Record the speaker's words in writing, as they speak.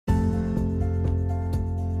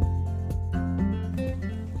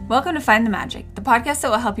Welcome to Find the Magic, the podcast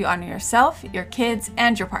that will help you honor yourself, your kids,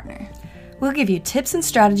 and your partner. We'll give you tips and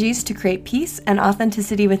strategies to create peace and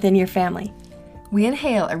authenticity within your family. We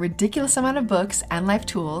inhale a ridiculous amount of books and life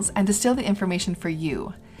tools and distill the information for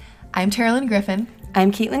you. I'm Terilyn Griffin.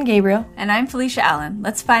 I'm Caitlin Gabriel. And I'm Felicia Allen.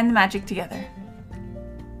 Let's find the magic together.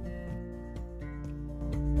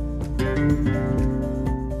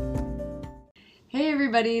 Hey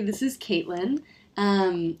everybody, this is Caitlin.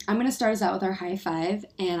 I'm going to start us out with our high five,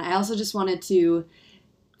 and I also just wanted to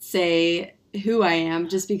say who I am,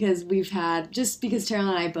 just because Terilyn and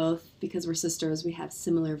I both, because we're sisters, we have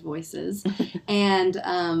similar voices, and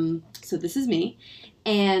so this is me.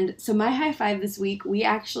 And so my high five this week, we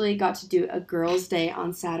actually got to do a girls' day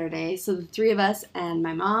on Saturday. So the three of us and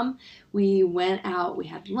my mom, we went out, we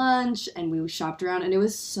had lunch, and we shopped around, and it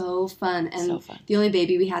was so fun. And the only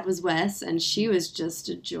baby we had was Wes, and she was just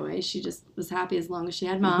a joy. She just was happy as long as she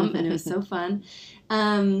had Mom, and it was so fun.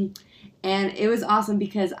 And it was awesome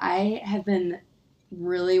because I have been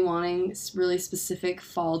really wanting really specific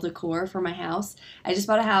fall decor for my house. I just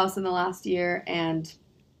bought a house in the last year, and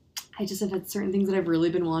I just have had certain things that I've really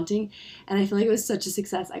been wanting, and I feel like it was such a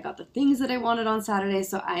success. I got the things that I wanted on Saturday,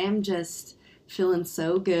 so I am just feeling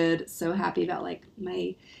so good, so happy about like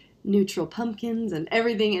my neutral pumpkins and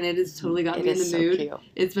everything, and it has totally got me in the mood. Cute.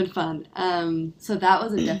 It's been fun. So that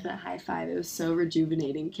was a definite high five. It was so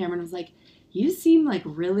rejuvenating. Cameron was like, "You seem like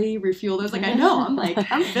really refueled." I was like, "I know."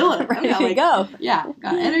 I'm feeling it right now. Ready to go. Yeah,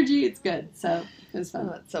 got energy. It's good. So it was fun.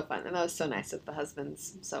 Oh, that's so fun, and that was so nice with the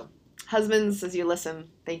husbands. So. Husbands, as you listen,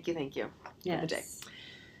 thank you yes. for the day.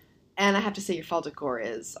 And I have to say your fall decor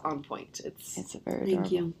is on point. It's very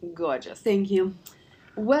Thank you. Gorgeous. Thank you.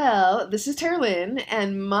 Well, this is Terilyn,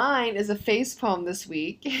 and mine is a face palm this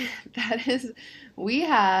week. That is,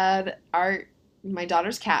 my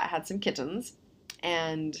daughter's cat had some kittens,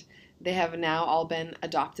 and they have now all been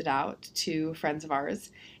adopted out to friends of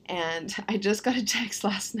ours. And I just got a text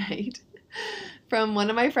last night from one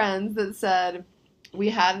of my friends that said, we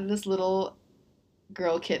had this little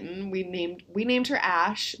girl kitten. We named her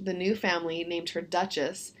Ash. The new family named her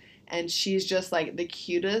Duchess, and she's just like the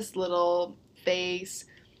cutest little face.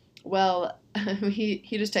 Well, he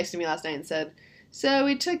just texted me last night and said, so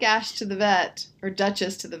we took Ash to the vet, or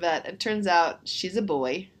Duchess to the vet, and turns out she's a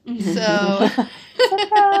boy. So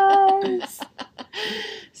surprise.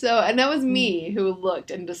 And that was me who looked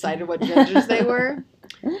and decided what genders they were.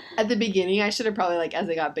 At the beginning, I should have probably, as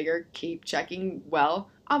they got bigger, keep checking.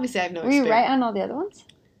 Well, obviously I have no experience. Were you right on all the other ones?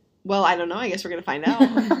 Well, I don't know. I guess we're going to find out.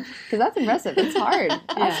 Because that's impressive. It's hard.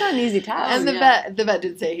 That's not an easy task. And the vet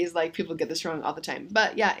did say, he's like, people get this wrong all the time.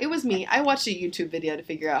 But yeah, it was me. I watched a YouTube video to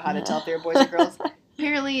figure out how to tell if they were boys or girls.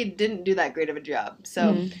 Apparently, it didn't do that great of a job.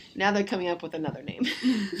 So now they're coming up with another name.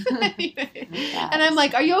 Anyway. And I'm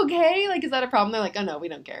like, are you okay? Is that a problem? They're like, oh no, we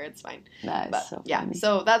don't care. It's fine. That's so funny. Yeah,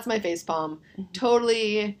 so that's my face palm.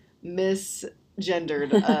 Totally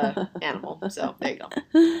misgendered animal. So there you go.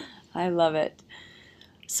 I love it.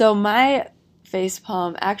 So my face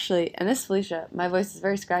palm, actually, and this is Felicia, my voice is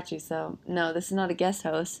very scratchy, so no, this is not a guest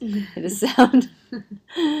host. It is sound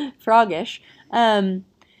froggish.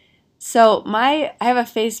 So I have a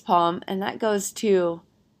face palm, and that goes to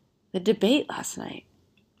the debate last night.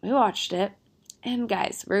 We watched it, and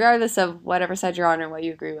guys, regardless of whatever side you're on or what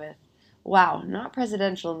you agree with, wow, not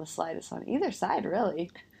presidential in the slightest on either side, really.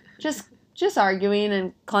 Just arguing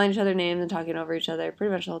and calling each other names and talking over each other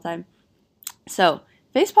pretty much the whole time. So,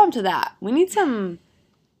 face palm to that. We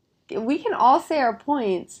can all say our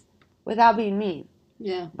points without being mean.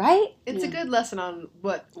 Yeah. Right? It's a good lesson on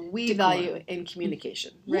what we value in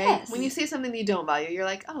communication, right? Yes. When you say something that you don't value, you're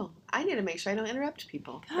like, oh, I need to make sure I don't interrupt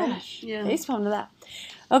people. Gosh. Right? Yeah. Face palm to that.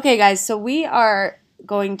 Okay, guys, so we are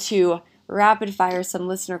going to rapid fire some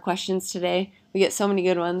listener questions today. We get so many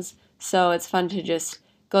good ones, so it's fun to just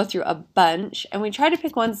go through a bunch. And we try to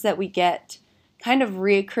pick ones that we get kind of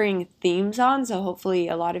reoccurring themes on, so hopefully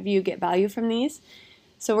a lot of you get value from these.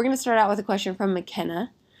 So we're going to start out with a question from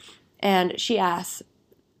McKenna, and she asks,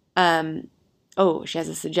 she has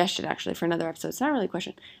a suggestion actually for another episode. It's not really a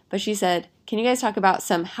question, but she said, can you guys talk about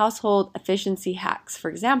some household efficiency hacks? For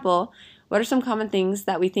example, what are some common things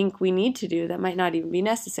that we think we need to do that might not even be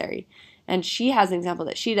necessary? And she has an example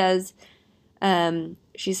that she does.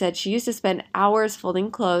 She said she used to spend hours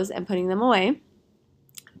folding clothes and putting them away.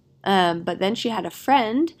 But then she had a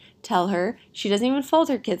friend tell her she doesn't even fold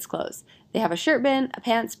her kids' clothes. They have a shirt bin, a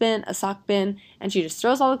pants bin, a sock bin, and she just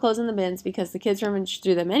throws all the clothes in the bins because the kids rummage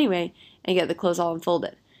through them anyway and get the clothes all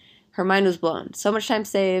unfolded. Her mind was blown. So much time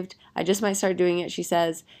saved. I just might start doing it, she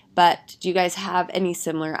says. But do you guys have any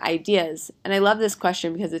similar ideas? And I love this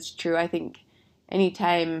question because it's true. I think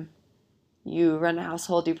anytime you run a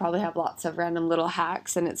household, you probably have lots of random little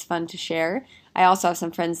hacks, and it's fun to share. I also have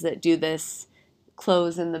some friends that do this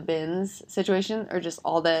clothes in the bins situation, or just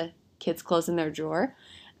all the kids' clothes in their drawer.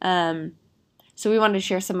 So we wanted to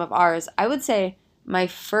share some of ours. I would say my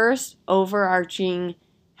first overarching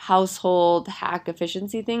household hack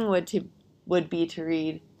efficiency thing would be to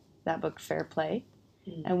read that book, Fair Play.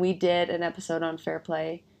 And we did an episode on Fair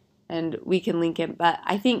Play, and we can link it. But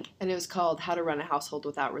I think... And it was called How to Run a Household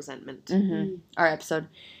Without Resentment. Our episode.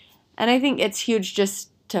 And I think it's huge just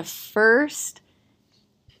to first,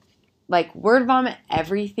 like, word vomit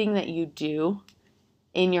everything that you do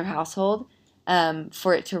in your household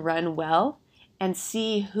for it to run well, and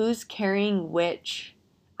see who's carrying which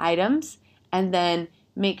items, and then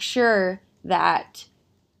make sure that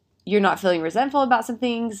you're not feeling resentful about some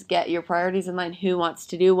things, get your priorities in line, who wants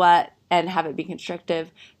to do what, and have it be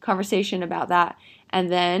constructive conversation about that.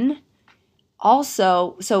 And then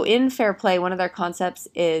also, so in Fair Play, one of their concepts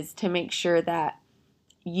is to make sure that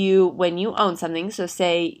when you own something, so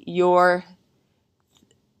say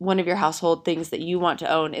one of your household things that you want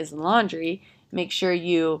to own is laundry, make sure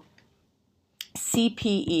you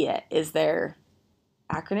CPE it is their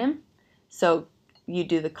acronym. So you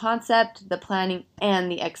do the concept, the planning, and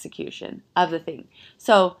the execution of the thing.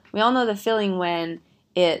 So we all know the feeling when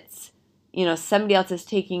it's, somebody else is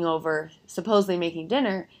taking over, supposedly making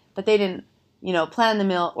dinner, but they didn't, plan the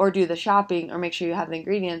meal or do the shopping or make sure you have the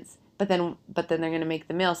ingredients, but then they're going to make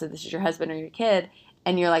the meal. So this is your husband or your kid.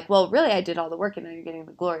 And you're like, well, really, I did all the work and now you're getting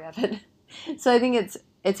the glory of it. So I think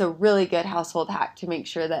it's a really good household hack to make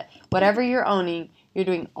sure that whatever you're owning, you're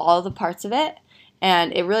doing all the parts of it.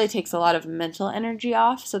 And it really takes a lot of mental energy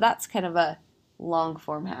off. So that's kind of a long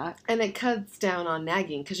form hack. And it cuts down on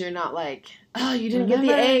nagging because you're not like, oh, you didn't get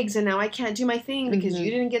the eggs and now I can't do my thing because you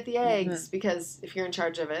didn't get the eggs. Because if you're in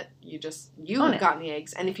charge of it, you have gotten the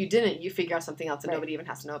eggs. And if you didn't, you figure out something else and nobody even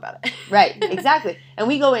has to know about it. Right, exactly. And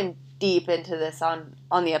we go in deep into this on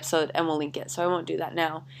the episode and we'll link it. So I won't do that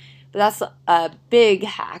now. But that's a big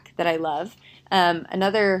hack that I love.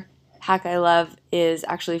 Another hack I love is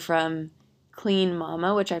actually from Clean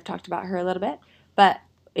Mama, which I've talked about her a little bit. But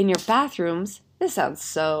in your bathrooms, this sounds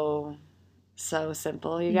so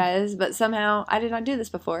simple, you guys, but somehow I did not do this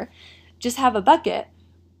before. Just have a bucket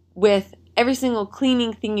with every single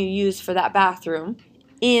cleaning thing you use for that bathroom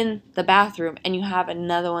in the bathroom, and you have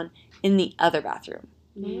another one in the other bathroom.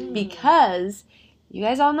 Because you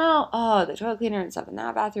guys all know, the toilet cleaner and stuff in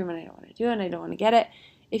that bathroom, and I don't want to do it, and I don't want to get it.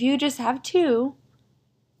 If you just have two,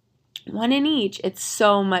 one in each, it's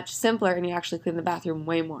so much simpler, and you actually clean the bathroom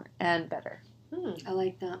way more and better. I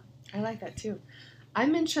like that. I like that too.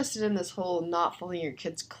 I'm interested in this whole not folding your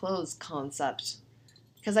kids' clothes concept.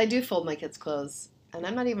 Because I do fold my kids' clothes. And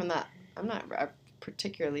I'm not a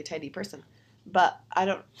particularly tidy person. But I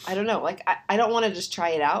don't know. Like, I don't want to just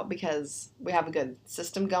try it out because we have a good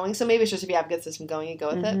system going. So maybe it's just if you have a good system going, you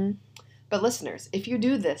go with it. But listeners, if you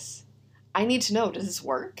do this, I need to know, does this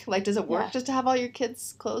work? Like, does it work just to have all your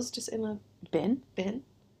kids' clothes just in a bin?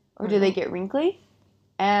 Or no? Do they get wrinkly?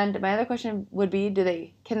 And my other question would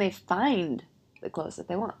be, can they find the clothes that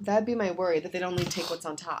they want? That'd be my worry, that they'd only take what's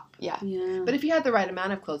on top. Yeah. But if you had the right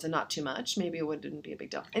amount of clothes and not too much, maybe it wouldn't be a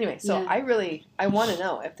big deal. Anyway, so I want to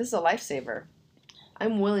know, if this is a lifesaver,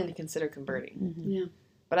 I'm willing to consider converting. Yeah.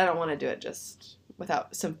 But I don't want to do it just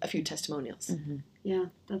without a few testimonials. Yeah,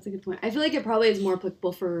 that's a good point. I feel like it probably is more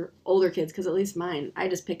applicable for older kids, because at least mine, I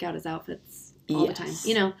just pick out his outfits all the time,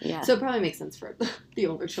 Yeah. So it probably makes sense for the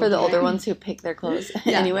older children. For the older ones who pick their clothes.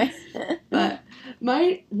 Anyway. But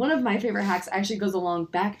one of my favorite hacks actually goes along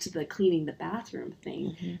back to the cleaning the bathroom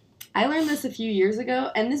thing. I learned this a few years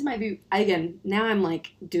ago, and this might be, again, now I'm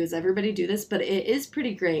like, does everybody do this? But it is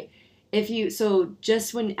pretty great. After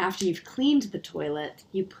you've cleaned the toilet,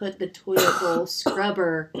 you put the toilet bowl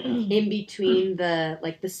scrubber in between the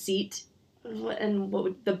seat and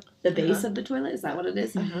the base of the toilet. Is that what it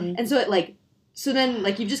is? And so so then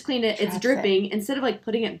you've just cleaned it, it's dripping. Instead of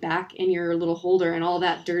putting it back in your little holder and all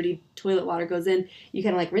that dirty toilet water goes in, you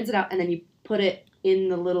kind of rinse it out and then you put it in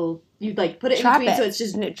the little, put it in between so it's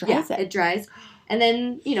just, and it dries it dries. And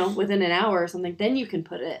then, within an hour or something, then you can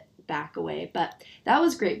put it back away. But that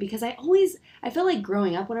was great because I feel like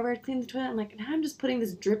growing up, whenever I clean the toilet, I'm like, now I'm just putting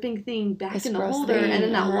this dripping thing back in the holder, and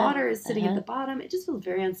then that water is sitting at the bottom. It just feels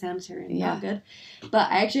very unsanitary and not good. But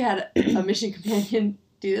I actually had a mission companion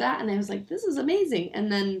do that, and I was like, this is amazing.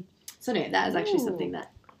 And then, so anyway, that is actually something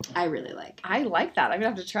that I really like. I like that. I'm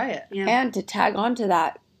gonna have to try it. Yeah. And to tag on to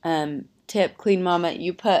that tip, Clean Mama,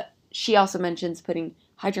 she also mentions putting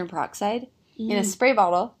hydrogen peroxide in a spray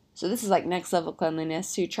bottle. So this is next level cleanliness.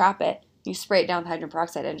 So you trap it, You spray it down with hydrogen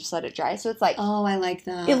peroxide and just let it dry. So it's like, Oh, I like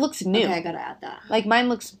that. it looks new. Okay, I gotta add that. Like mine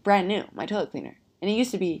looks brand new, my toilet cleaner. And it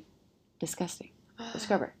used to be disgusting. The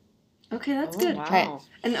scrubber. Okay, that's Oh, good. wow. Try it.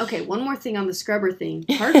 And okay, one more thing on the scrubber thing.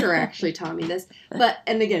 Parker actually taught me this.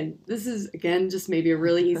 And again, this is, just maybe a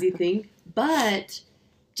really easy thing. But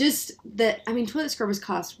just that, I mean, toilet scrubbers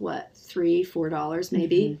cost what, $3-4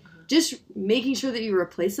 maybe? Just making sure that you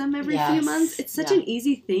replace them every few Yes. months. It's such Yeah. an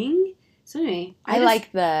easy thing. So anyway, I like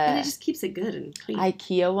and it the just keeps it good and clean.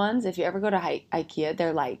 IKEA ones. If you ever go to IKEA,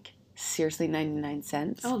 they're like seriously 99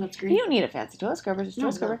 cents. Oh, that's You great. don't need a fancy toilet scrubber, just No,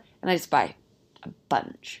 toilet scrubber. And I just buy a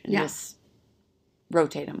bunch and Yeah. just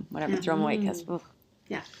rotate them, whatever, Yeah. throw them away. Cause,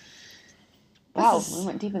 Yeah. Wow, This is- we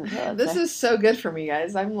went deep in the toilet. This is so good for me,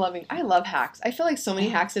 guys. I love hacks. I feel like so many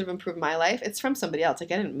hacks that have improved my life, it's from somebody else.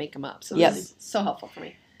 Like, I didn't make them up. So Yep. this is so helpful for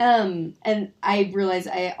me. And I realized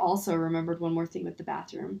I also remembered one more thing with the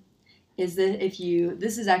bathroom. Is that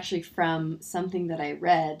this is actually from something that I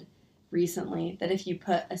read recently, that if you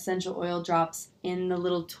put essential oil drops in the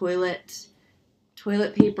little toilet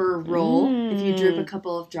paper roll, if you drip a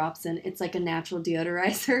couple of drops in, it's like a natural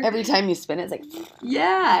deodorizer. Every time you spin it, it's like,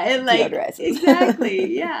 Yeah, it like Deodorizes.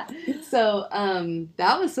 exactly, yeah. So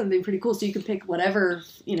that was something pretty cool. So you can pick whatever,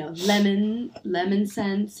 lemon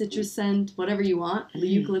scent, citrus scent, whatever you want,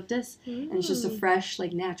 eucalyptus, and it's just a fresh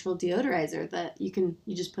like natural deodorizer that you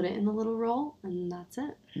just put it in the little roll and that's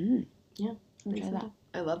it. Yeah, I'll try that.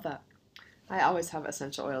 I love that. I always have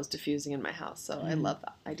essential oils diffusing in my house, so I love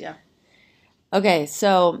that idea. Okay,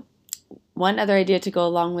 so one other idea to go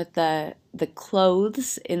along with the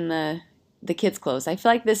clothes in the kids' clothes. I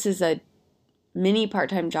feel like this is a mini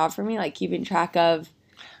part-time job for me, like keeping track of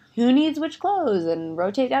who needs which clothes and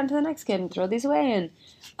rotate down to the next kid and throw these away. And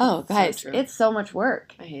oh, guys, true. it's so much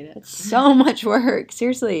work. I hate it. It's so much work,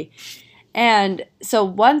 seriously. And so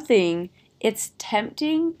one thing, it's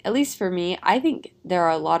tempting, at least for me, I think there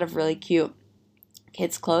are a lot of really cute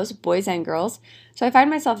kids' clothes, boys and girls. So I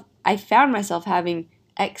found myself having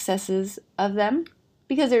excesses of them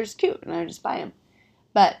because they're just cute and I just buy them.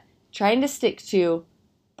 But trying to stick to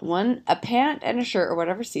a pant and a shirt or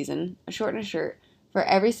whatever season, a short and a shirt, for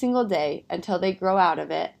every single day until they grow out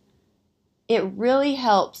of it, it really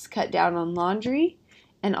helps cut down on laundry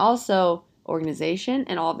and also organization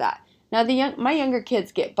and all of that. Now, my younger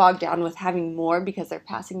kids get bogged down with having more because they're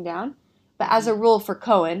passing down. But as a rule for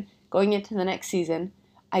Cohen, going into the next season,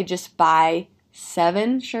 I just buy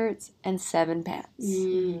 7 shirts and 7 pants.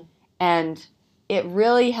 And it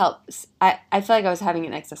really helps. I feel like I was having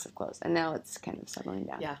an excess of clothes, and now it's kind of settling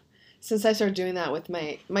down. Yeah. Since I started doing that with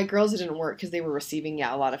my girls, it didn't work because they were receiving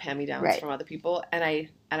a lot of hand-me-downs Right. from other people, and I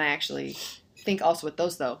actually think also with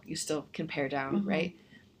those though you still can pare down, right?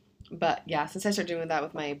 But yeah, since I started doing that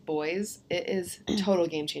with my boys, it is a total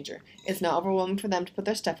game changer. It's not overwhelming for them to put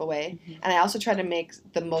their stuff away, and I also try to make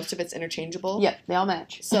the most of it's interchangeable. Yep, they all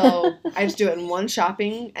match. So I just do it in one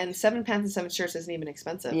shopping, and 7 pants and 7 shirts isn't even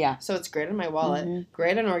expensive. Yeah. So it's great on my wallet,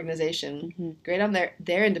 great on organization, great on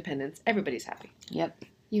their independence. Everybody's happy. Yep.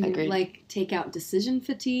 You can Agreed. like take out decision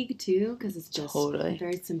fatigue too, because it's just Totally.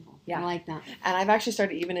 very simple. Yeah. I like that. And I've actually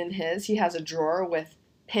started even in his. He has a drawer with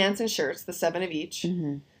pants and shirts, the 7 of each.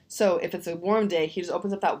 So if it's a warm day, he just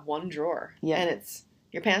opens up that one drawer. Yeah. And it's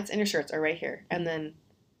your pants and your shirts are right here. And then,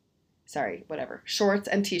 shorts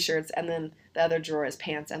and t-shirts. And then the other drawer is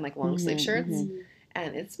pants and like long sleeve shirts.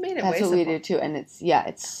 And it's made it That's way what simple. we do too, and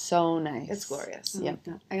it's so nice. It's glorious. I like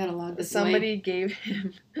that. I gotta log this Somebody away. gave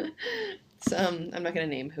him some, I'm not going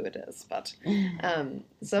to name who it is, but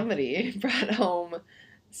somebody brought home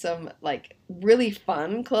some like really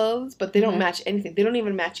fun clothes, but they don't match anything. They don't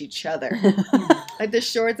even match each other. Like the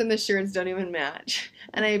shorts and the shirts don't even match.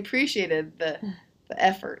 And I appreciated the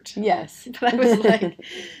effort. Yes. But I was like,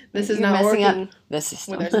 this is You're not messing working up the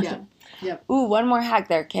system. with our system. Ooh, one more hack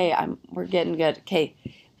there. Okay, we're getting good. Okay,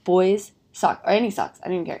 boys socks or any socks. I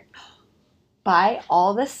don't even care. Buy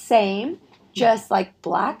all the same, just like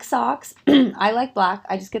black socks. I like black.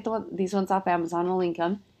 I just get these ones off Amazon. I'll link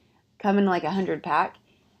them. Come in like 100 pack,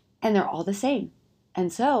 and they're all the same.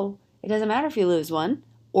 And so it doesn't matter if you lose one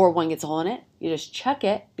or one gets a hole in it. You just chuck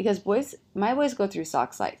it because my boys go through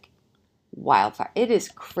socks like wildfire. It is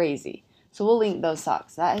crazy. So we'll link those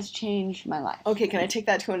socks. That has changed my life. Okay, can I take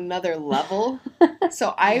that to another level?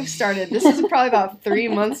 So I've started, this is probably about 3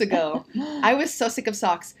 months ago. I was so sick of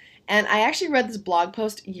socks. And I actually read this blog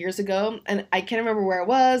post years ago, and I can't remember where it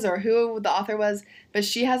was or who the author was, but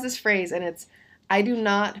she has this phrase, and it's, I do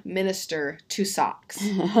not minister to socks.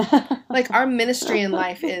 Like, our ministry in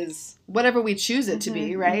life is whatever we choose it to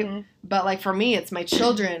be, right? But, like, for me, it's my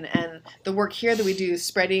children and the work here that we do,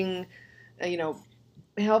 spreading,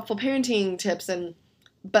 helpful parenting tips and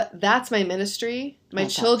But that's my ministry. My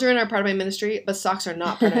Okay. children are part of my ministry, but socks are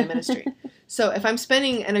not part of my ministry. So if I'm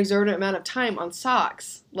spending an exorbitant amount of time on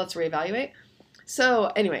socks, let's reevaluate.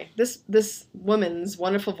 So anyway, this woman's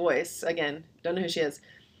wonderful voice, again, don't know who she is.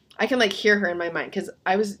 I can like hear her in my mind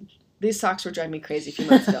because these socks were driving me crazy a few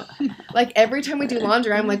months ago. Like every time we do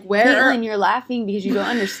laundry, I'm like, where Caitlin, you're laughing because you don't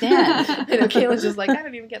understand. I know Caitlin's just like, I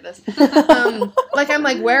don't even get this. Like I'm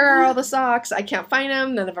like, where are all the socks? I can't find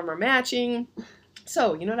them. None of them are matching.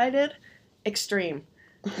 So you know what I did? Extreme.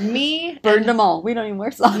 Me Burned them all. We don't even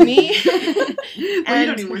wear socks. Me But you and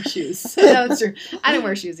don't even wear shoes. no, that's true. I didn't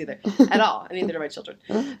wear shoes either at all, and neither do my children.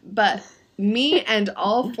 But me and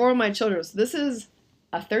all 4 of my children. So this is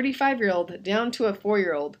a 35-year-old down to a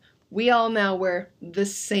 4-year-old. We all now wear the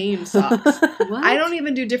same socks. What? I don't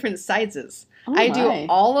even do different sizes. Oh I do. my.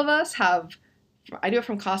 All of us have. I do it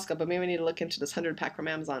from Costco, but maybe we need to look into this 100-pack from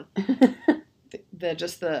Amazon.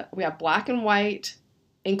 We have black and white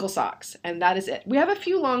ankle socks, and that is it. We have a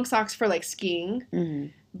few long socks for like skiing,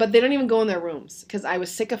 Mhm. but they don't even go in their rooms because I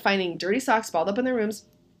was sick of finding dirty socks balled up in their rooms.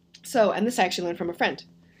 So, and this I actually learned from a friend,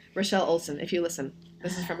 Rochelle Olson. If you listen,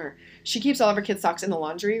 this is from her. She keeps all of her kids' socks in the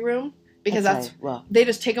laundry room because that's right. Well, they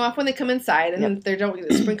just take them off when they come inside, and then they don't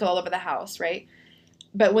get sprinkle all over the house, right?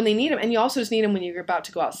 But when they need them, and you also just need them when you're about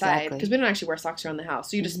to go outside, Exactly. because we don't actually wear socks around the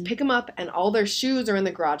house. So you just Mhm. pick them up, and all their shoes are in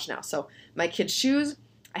the garage now. So my kids' shoes,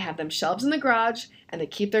 I have them shelves in the garage, and they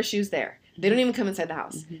keep their shoes there. They don't even come inside the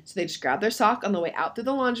house. Mhm. So they just grab their sock on the way out through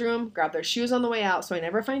the laundry room, grab their shoes on the way out. So I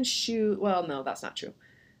never find shoe. Well, no, that's not true.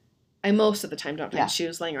 I most of the time don't find Yeah.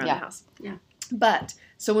 shoes laying around Yeah. the house. Yeah. But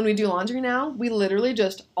so when we do laundry now, we literally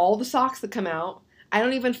just all the socks that come out. I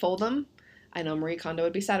don't even fold them. I know Marie Kondo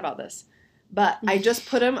would be sad about this, but I just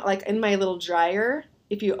put them like in my little dryer.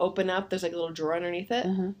 If you open up, there's like a little drawer underneath it,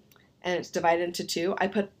 uh-huh. and it's divided into 2. I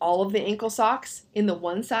put all of the ankle socks in the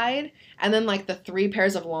one side, and then like the 3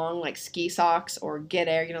 pairs of long like ski socks or Get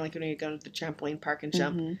Air, you know, like when you go to the trampoline park and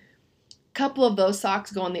jump. Mhm. Couple of those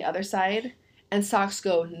socks go on the other side, and socks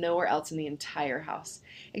go nowhere else in the entire house,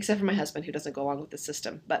 except for my husband who doesn't go along with the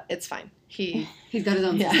system, but it's fine. He's got his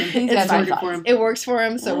own Yeah. system. He's It's got working socks. for him. It works for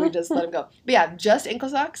him, so we just let him go. But yeah, just ankle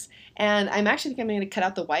socks. And I'm actually think I'm going to cut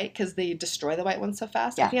out the white because they destroy the white ones so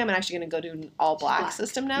fast. I Yeah. think I'm actually going to go do an all black Black.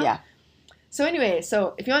 system now. Yeah. So anyway,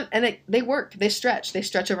 so if you want, and they work. They stretch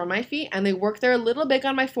over my feet, and they work. They're a little big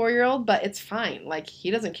on my 4-year-old, but it's fine. Like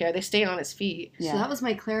he doesn't care. They stay on his feet. Yeah. So that was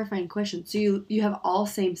my clarifying question. So you have all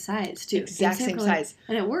same size too. Exact same color, size.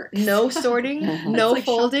 and it works. No sorting, no like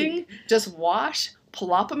folding. Just wash,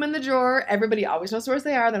 plop them in the drawer. Everybody always knows where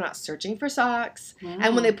they are. They're not searching for socks. Wow.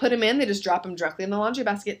 And when they put them in, they just drop them directly in the laundry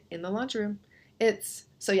basket in the laundry room.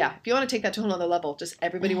 So yeah, if you want to take that to another level, just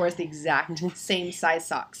everybody wears the exact same size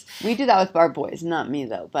socks. We do that with our boys, not me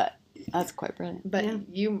though, but that's quite brilliant. But Yeah.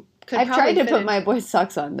 you could I've probably tried to fit put in- my boys'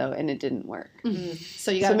 socks on though, and it didn't work.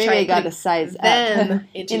 So you got So to maybe try I got putting to size them up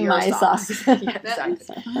into in your my socks. socks. Yeah,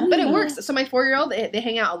 exactly. But it works. So my 4-year-old, they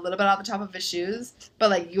hang out a little bit off the top of his shoes,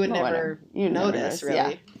 but like you would Oh, never whatever. You never notice, notice, really.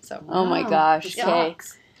 yeah. So Oh my Wow, gosh. the Okay.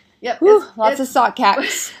 socks. yep, Whew, it's- lots of it's sock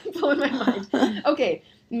hacks. blowing my mind. Okay,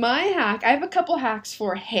 my hack. I have a couple hacks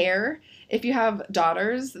for hair. If you have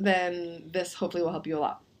daughters, then this hopefully will help you a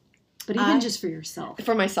lot. But even just for yourself.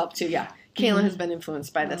 For myself too, yeah. Kaylin has been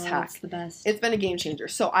influenced by this hack. It's the best. It's been a game changer.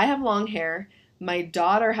 So I have long hair. My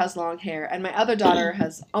daughter has long hair, and my other daughter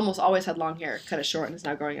has almost always had long hair, cut it short, and is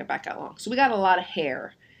now growing it back out long. So we got a lot of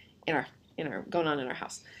hair in our going on in our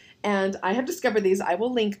house. And I have discovered these. I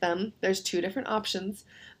will link them. There's 2 different options,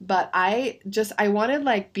 but I wanted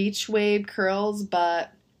like beach wave curls,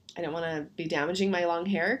 but I didn't want to be damaging my long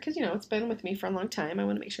hair because it's been with me for a long time. I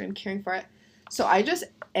want to make sure I'm caring for it. So I just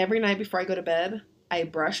every night before I go to bed, I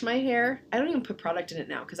brush my hair. I don't even put product in it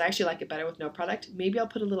now because I actually like it better with no product. Maybe I'll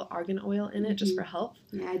put a little argan oil in it just for health.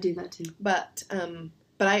 Yeah, I do that too. But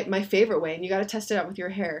my favorite way, and you got to test it out with your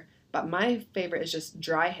hair, but my favorite is just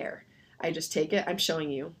dry hair. I just take it. I'm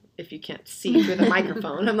showing you if you can't see through the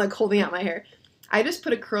microphone. I'm like holding out my hair. I just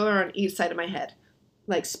put a curler on each side of my head.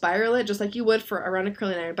 Like spiral it just like you would for around a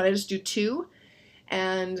curling iron, but I just do 2,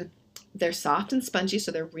 and they're soft and spongy,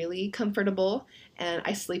 so they're really comfortable, and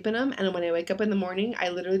I sleep in them, and when I wake up in the morning, I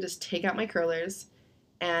literally just take out my curlers,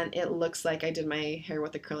 and it looks like I did my hair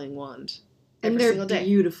with a curling wand And every they're single day.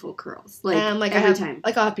 beautiful curls. Like, And like every I have, time.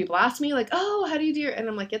 like I'll have people ask me like, oh, how do you do your, and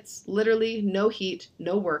I'm like, it's literally no heat,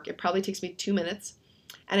 no work. It probably takes me 2 minutes,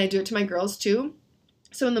 and I do it to my girls too.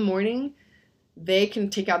 So in the morning, they can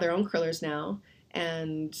take out their own curlers now,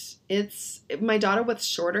 and it's my daughter with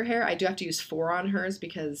shorter hair. I do have to use 4 on hers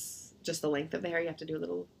because just the length of the hair, you have to do a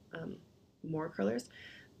little more curlers.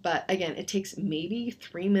 But again, it takes maybe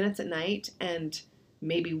 3 minutes at night and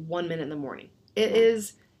maybe 1 minute in the morning. It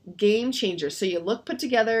is game changer. So you look put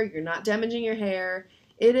together. You're not damaging your hair.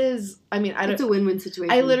 It is, I mean, I don't. It's a win-win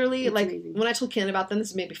situation. I literally, It's like, amazing. when I told Ken about them,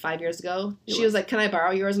 this is maybe 5 years ago, It she was like, can I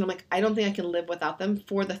borrow yours? And I'm like, I don't think I can live without them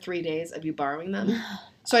for the 3 days of you borrowing them.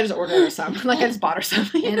 So I just ordered her some. Like, I just bought her some.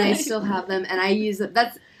 And I still have them, and I use it.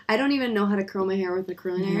 I don't even know how to curl my hair with a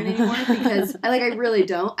curling iron anymore because I really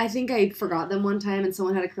don't. I think I forgot them one time, and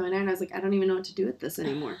someone had a curling iron. And I was like, I don't even know what to do with this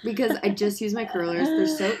anymore because I just use my curlers. They're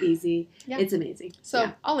so easy. Yeah. It's amazing. So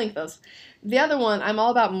yeah. I'll link those. The other one, I'm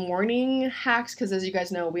all about morning hacks because, as you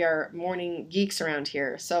guys know, we are morning geeks around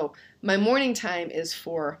here. So my morning time is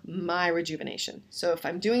for my rejuvenation. So if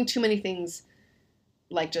I'm doing too many things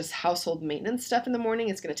like just household maintenance stuff in the morning,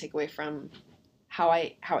 it's going to take away from how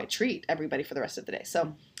I treat everybody for the rest of the day.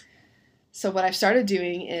 So what I've started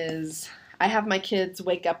doing is I have my kids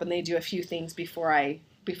wake up and they do a few things before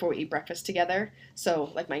we eat breakfast together.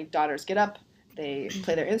 So like my daughters get up, they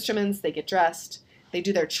play their instruments, they get dressed, they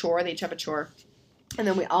do their chore, they each have a chore, and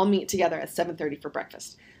then we all meet together at 7:30 for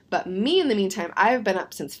breakfast. But me, in the meantime, I've been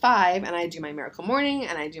up since 5, and I do my Miracle Morning,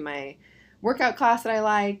 and I do my workout class that I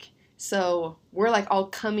like. So we're like all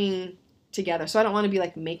coming together. So I don't want to be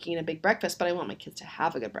like making a big breakfast, but I want my kids to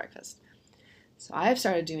have a good breakfast. So I've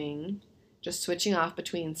started doing just switching off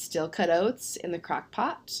between steel cut oats in the crock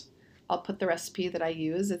pot. I'll put the recipe that I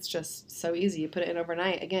use. It's just so easy. You put it in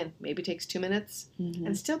overnight. Again, maybe takes 2 minutes. Mm-hmm.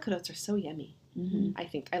 And steel cut oats are so yummy. Mm-hmm. I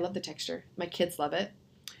think. I love the texture. My kids love it.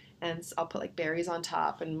 And I'll put like berries on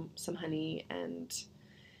top and some honey, and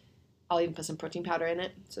I'll even put some protein powder in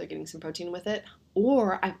it, so they're getting some protein with it.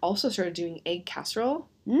 Or I've also started doing egg casserole.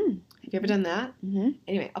 Mm. Have you ever done that? Mm-hmm.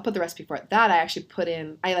 Anyway, I'll put the recipe for it. That I actually put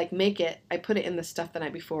in. I like make it. I put it in the stuff the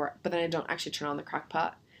night before, but then I don't actually turn on the crock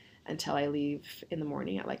pot until I leave in the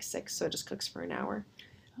morning at like 6. So it just cooks for an hour.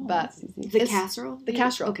 Oh, But that's easy. The It's- casserole? The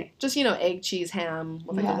casserole. Okay. Just, egg, cheese, ham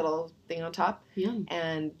with like Yeah. a little thing on top, Yum.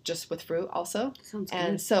 and just with fruit also. Sounds good.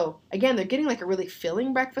 And so, again, they're getting like a really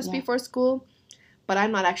filling breakfast Yeah. before school, but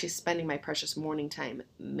I'm not actually spending my precious morning time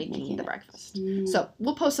making Making the it. breakfast. Mm. So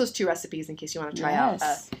we'll post those 2 recipes in case you want to try out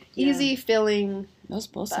Yes. easy, filling. Those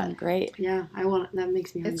both But- sound great. Yeah, that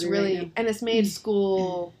makes me hungry. It's really, right now. and it's made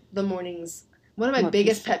school, the mornings. One of my More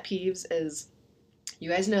biggest peaceful. pet peeves is, you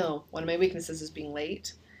guys know, one of my weaknesses is being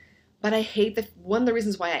late. But I hate one of the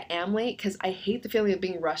reasons why I am late, because I hate the feeling of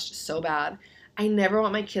being rushed so bad. I never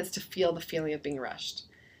want my kids to feel the feeling of being rushed.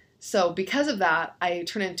 So because of that, I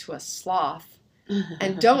turn into a sloth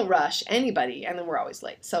and don't rush anybody, and then we're always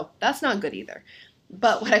late. So that's not good either.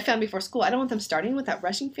 But what I found before school, I don't want them starting with that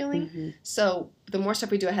rushing feeling. Mhm. So the more stuff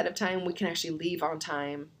we do ahead of time, we can actually leave on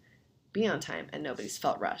time, be on time, and nobody's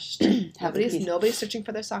felt rushed. Have the peace. nobody's searching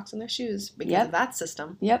for their socks and their shoes because Yep. of that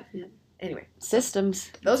system. Yep. Anyway,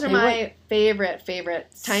 Systems. those are They my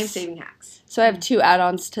favorite time-saving hacks. So I have 2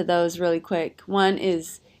 add-ons to those really quick. One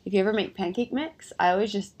is if you ever make pancake mix, I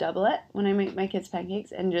always just double it when I make my kids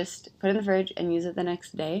pancakes and just put it in the fridge and use it the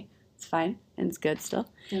next day. It's fine and it's good still.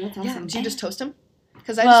 Yeah, that's Yeah, awesome. do you just toast them?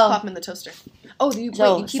 Because I Well- just pop them in the toaster. Oh, you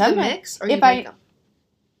So keep the sometimes- mix, or you if make them?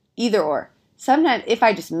 Either or. Sometimes if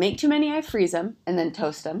I just make too many, I freeze them and then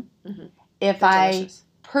toast them. Mhm. If They're I delicious.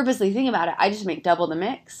 purposely think about it, I just make double the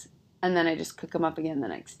mix and then I just cook them up again the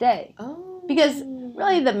next day. Oh. Because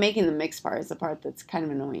really the making the mix part is the part that's kind of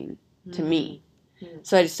annoying to me. Mhm.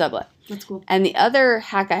 So I just double it. That's cool. And the other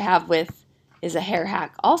hack I have is a hair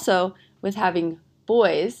hack. Also, with having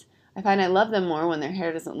boys, I find I love them more when their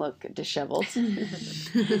hair doesn't look disheveled.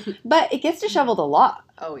 But it gets disheveled a lot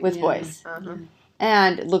Oh, with yeah. boys. Uh-huh.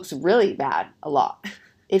 And it looks really bad a lot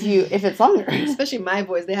if it's longer. Especially my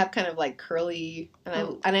boys, they have kind of like curly, and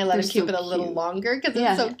Oh, I let they're them keep so it a little cute. longer because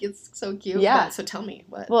Yeah. it's so cute. Yeah. But, so tell me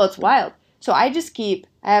what. Well, it's wild. So I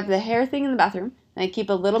have the hair thing in the bathroom, and I keep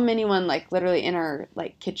a little mini one like literally in our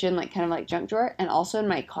like kitchen, like kind of like junk drawer, and also in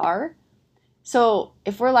my car. So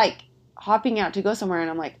if we're like hopping out to go somewhere and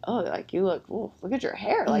I'm like, oh, like you look at your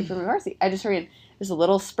hair, like from your car seat. I just hurry in. There's a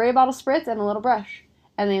little spray bottle spritz and a little brush,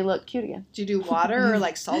 and they look cute again. Do you do water or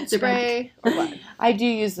like salt They're spray or what? I do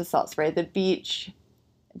use the salt spray, the Beach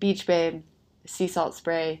Babe sea salt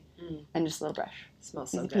spray, Mm. and just a little brush.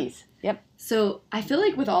 Smells so Easy good. piece. Yep. So I feel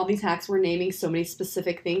like with all these hacks, we're naming so many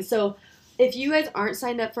specific things. So if you guys aren't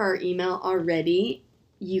signed up for our email already,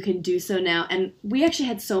 you can do so now. And we actually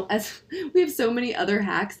we have so many other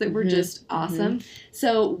hacks that were Mhm. just awesome.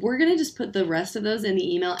 So we're gonna just put the rest of those in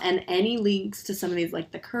the email, and any links to some of these,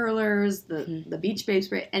 like the curlers, the Beach Babe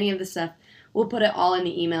spray, any of the stuff, we'll put it all in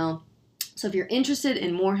the email. So if you're interested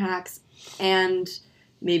in more hacks and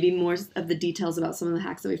maybe more of the details about some of the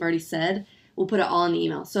hacks that we've already said, we'll put it all in the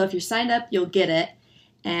email. So if you're signed up, you'll get it.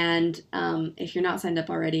 And if you're not signed up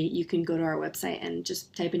already, you can go to our website and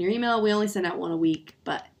just type in your email. We only send out one a week,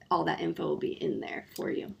 but all that info will be in there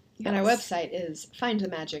for you. And our website is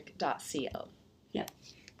findthemagic.co. Yep.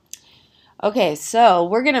 Okay, so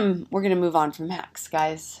we're gonna move on from hacks,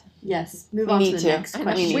 guys. Yes. Move We on to need the to. next We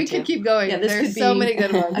question. need We to. could keep going. Yeah, this There's could so be many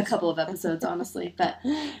good ones. a couple of episodes, honestly. But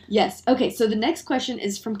yes. Okay, so the next question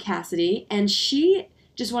is from Cassidy, and she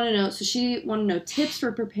just want to know, so she want to know tips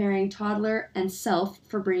for preparing toddler and self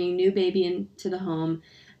for bringing new baby into the home.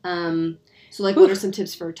 So like, what are some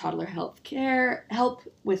tips for toddler help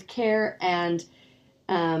with care, and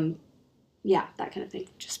yeah, that kind of thing.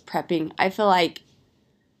 Just prepping. I feel like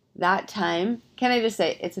that time, can I just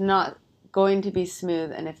say, it's not going to be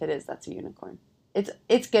smooth, and if it is, that's a unicorn.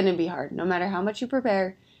 It's going to be hard. No matter how much you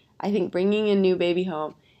prepare, I think bringing a new baby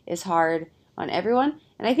home is hard on everyone.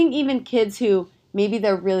 And I think even kids who maybe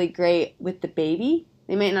they're really great with the baby,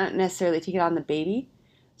 they might not necessarily take it on the baby.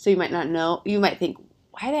 So you might not know. You might think,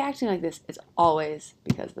 why are they acting like this? It's always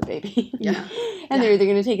because of the baby. Yeah. And they're either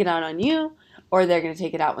going to take it out on you, or they're going to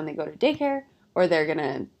take it out when they go to daycare, or they're going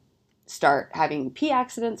to start having pee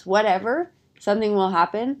accidents, whatever. Something will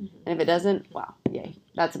happen. And if it doesn't, wow, yay.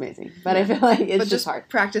 That's amazing. But I feel like it's just hard.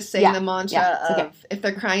 Practice saying the mantra it's okay. of, if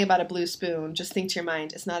they're crying about a blue spoon, just think to your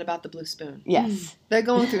mind, it's not about the blue spoon. Yes. They're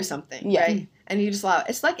going through something, Yeah. right? And you just allow,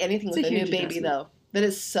 it's like anything It's with a a new huge baby, adjustment. though, that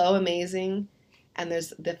is so amazing. And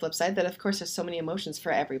there's the flip side that, of course, there's so many emotions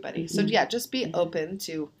for everybody. So, yeah, just be open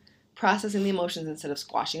to processing the emotions instead of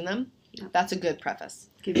squashing them. Yeah. That's a good preface.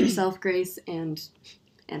 Give yourself grace and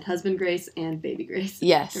husband grace and baby grace.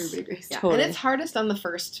 Yes. Everybody grace. Yeah. Totally. And it's hardest on the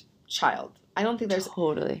first child. I don't think there's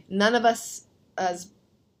Totally. none of us I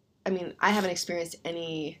haven't experienced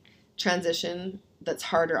any transition that's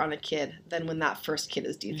harder on a kid than when that first kid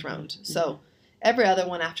is dethroned. So every other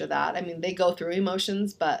one after that, they go through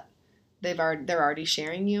emotions, but they're already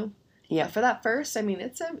sharing you. Yeah. But for that first,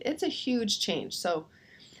 it's a huge change. So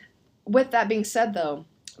with that being said, though,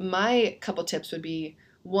 my couple tips would be,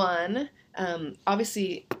 one,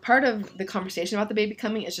 obviously part of the conversation about the baby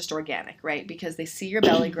coming is just organic, right? Because they see your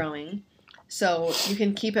belly growing. So you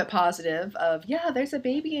can keep it positive of, yeah, there's a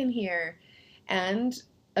baby in here. And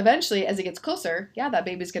eventually, as it gets closer, yeah, that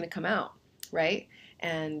baby's going to come out, right?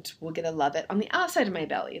 And we'll get to love it on the outside of my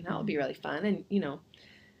belly, and that will be really fun. And,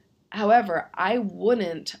 however, I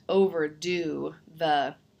wouldn't overdo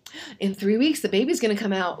in 3 weeks, the baby's going to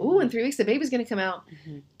come out. Ooh, in 3 weeks, the baby's going to come out.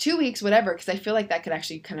 2 weeks, whatever, because I feel like that could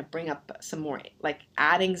actually kind of bring up some more,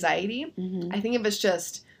 add anxiety. I think if it's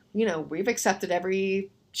just, we've accepted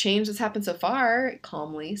every change that's happened so far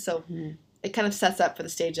calmly, so it kind of sets up for the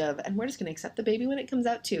stage of, and we're just going to accept the baby when it comes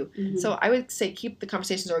out too. So I would say keep the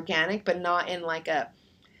conversations organic, but not in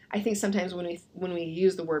I think sometimes when we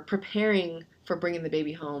use the word preparing for bringing the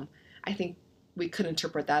baby home, I think we could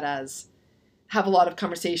interpret that as have a lot of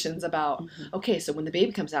conversations about, okay, so when the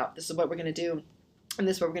baby comes out, this is what we're going to do, and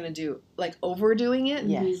this is what we're going to do, overdoing it.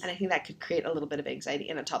 Yes. And I think that could create a little bit of anxiety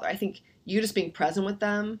in a toddler. I think you just being present with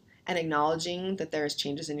them and acknowledging that there's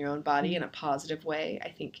changes in your own body in a positive way, I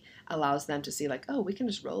think allows them to see oh, we can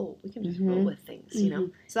just roll. We can just roll with things,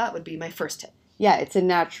 So that would be my first tip. Yeah, it's a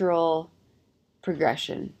natural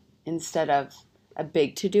progression instead of a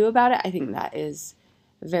big to-do about it. I think that is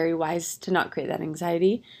very wise to not create that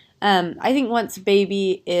anxiety. I think once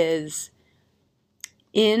baby is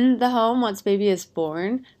in the home, once baby is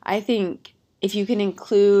born, I think if you can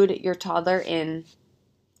include your toddler in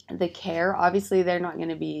the care, obviously they're not going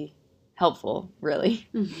to be helpful, really.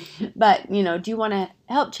 But, do you want to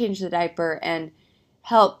help change the diaper and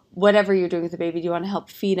help whatever you're doing with the baby? Do you want to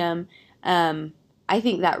help feed them? I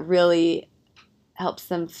think that really helps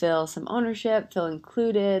them feel some ownership, feel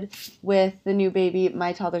included with the new baby.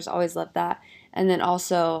 My toddlers always love that. And then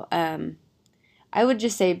also, I would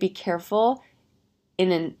just say be careful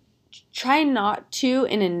try not to,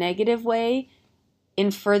 in a negative way,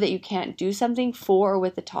 infer that you can't do something for or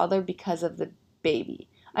with the toddler because of the baby.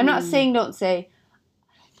 I'm not saying don't say,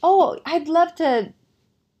 oh, I'd love to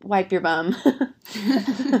wipe your bum.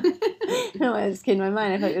 No, I just came to my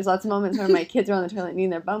mind. I feel like there's lots of moments where my kids are on the toilet needing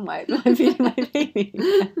their bum wiped while I'm feeding my baby.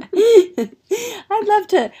 I'd love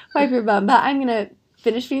to wipe your bum, but I'm going to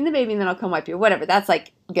finish feeding the baby and then I'll come wipe you. Whatever. That's going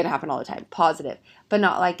to happen all the time. Positive. But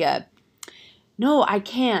not no, I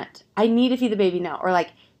can't. I need to feed the baby now. Or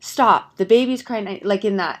stop. The baby's crying.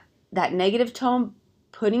 In that negative tone,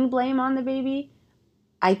 putting blame on the baby,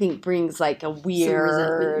 I think brings a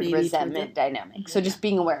weird resentment dynamic. So just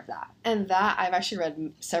being aware of that. And that, I've actually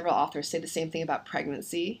read several authors say the same thing about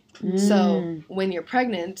pregnancy. So when you're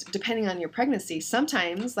pregnant, depending on your pregnancy,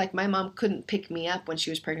 sometimes, my mom couldn't pick me up when she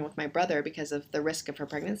was pregnant with my brother because of the risk of her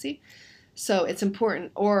pregnancy. So it's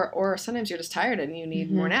important, or sometimes you're just tired and you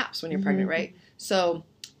need more naps when you're pregnant, right? So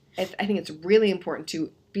I think it's really important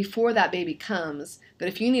to, before that baby comes, that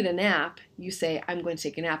if you need a nap, you say, I'm going to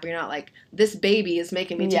take a nap. You're not like, this baby is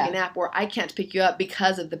making me take a nap, or I can't pick you up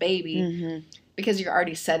because of the baby. Because you're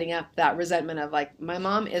already setting up that resentment of like, my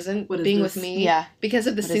mom isn't being with me because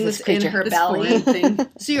of this thing that's in her belly.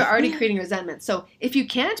 So you're already creating resentment. So if you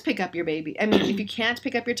can't pick up your baby, I mean, if you can't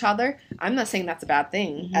pick up your toddler, I'm not saying that's a bad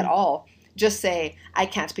thing at all. Just say, I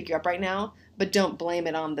can't pick you up right now, but don't blame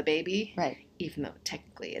it on the baby. Right. Even though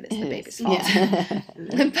technically it is the baby's fault.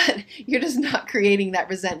 But you're just not creating that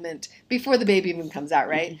resentment before the baby even comes out,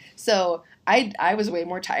 right? So I was way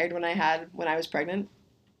more tired when I was pregnant,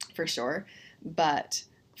 for sure. But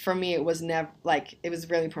for me, it was never, like, it was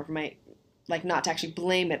really important for my, like, not to actually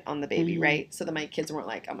blame it on the baby, right? So that my kids weren't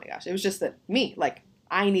like, oh my gosh. It was just that me, like,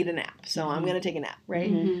 I need a nap, so I'm going to take a nap,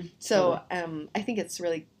 right? So I think it's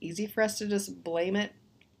really easy for us to just blame it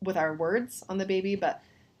with our words on the baby, but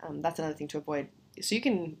that's another thing to avoid. So you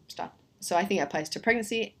can stop. So I think it applies to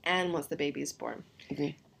pregnancy and once the baby is born.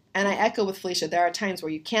 Agree. And I echo with Felicia, there are times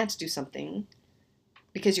where you can't do something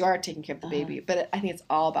because you are taking care of the baby, but I think it's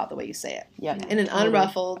all about the way you say it. In an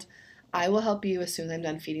unruffled, I will help you as soon as I'm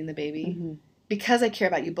done feeding the baby because I care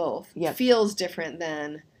about you both. Feels different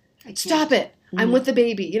than, stop it, I'm with the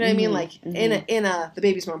baby. You know what I mean? Like in a the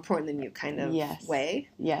baby's more important than you kind of way.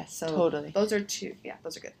 Yes, so totally. Those are two. Yeah,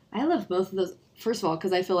 those are good. I love both of those. First of all,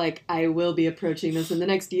 because I feel like I will be approaching this in the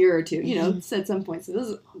next year or two, you know, at some point. So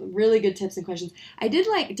those are really good tips and questions. I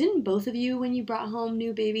didn't both of you, when you brought home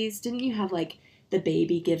new babies, didn't you have like the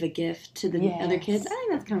baby give a gift to the other kids? I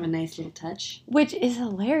think that's kind of a nice little touch. Which is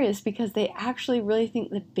hilarious because they actually really think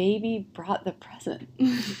the baby brought the present.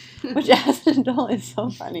 Which as an adult is so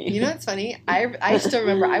funny. You know what's funny? I still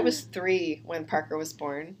remember I was 3 when Parker was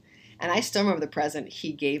born. And I still remember the present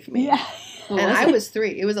he gave me. Yeah. And I was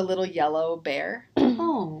 3. It was a little yellow bear.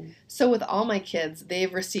 Oh. So with all my kids,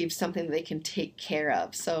 they've received something that they can take care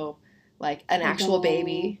of. So like an actual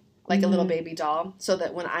baby, like a little baby doll, so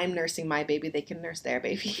that when I'm nursing my baby, they can nurse their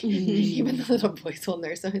baby. Even the little boys will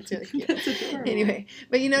nurse them. It's really cute. That's adorable. Anyway,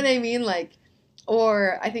 but you know what I mean? Like,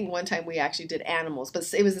 or I think one time we actually did animals,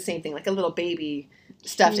 but it was the same thing, like a little baby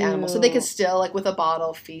stuffed animal. So they could still, like with a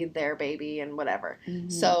bottle, feed their baby and whatever.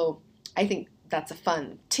 So I think that's a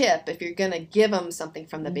fun tip. If you're going to give them something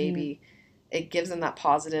from the baby, it gives them that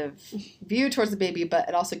positive view towards the baby, but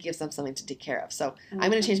it also gives them something to take care of. So I'm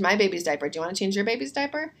going to change my baby's diaper. Do you want to change your baby's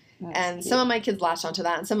diaper? That's cute. Some of my kids latched onto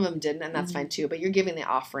that, and some of them didn't, and that's fine too. But you're giving the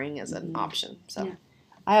offering as an option. So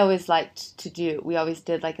I always liked to we always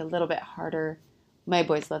did like a little bit harder, my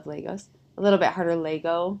boys love Legos, a little bit harder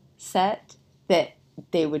Lego set that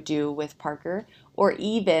they would do with Parker. Or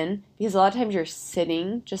even, because a lot of times you're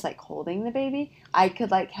sitting, just like holding the baby, I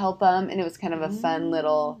could like help them, and it was kind of a fun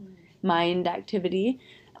little mind activity.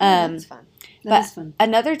 That's fun. That is fun.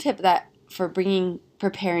 Another tip that for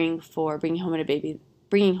preparing for bringing home a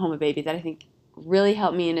baby that I think really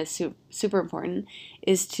helped me and is super important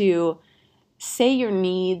is to say your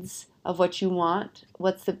needs of what you want,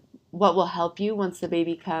 what will help you once the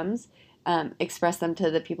baby comes, express them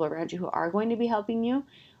to the people around you who are going to be helping you,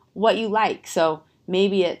 what you like. So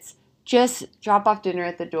maybe it's just drop off dinner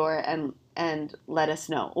at the door and let us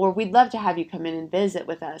know. Or we'd love to have you come in and visit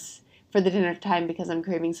with us for the dinner time because I'm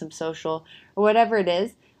craving some social, or whatever it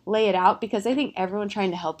is. Lay it out, because I think everyone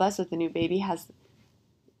trying to help us with a new baby has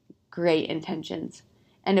great intentions.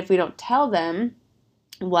 And if we don't tell them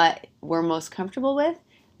what we're most comfortable with,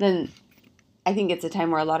 then I think it's a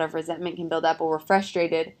time where a lot of resentment can build up, or we're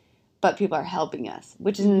frustrated, but people are helping us,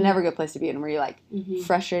 which is never a good place to be in, where you're like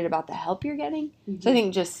frustrated about the help you're getting. So I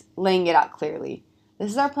think just laying it out clearly.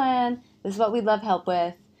 This is our plan. This is what we'd love help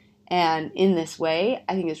with. And in this way,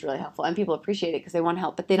 I think is really helpful. And people appreciate it because they want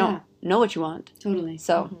help, but they don't know what you want. Totally.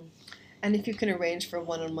 So, and if you can arrange for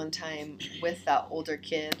one-on-one time with that older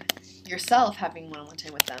kid, yourself having one-on-one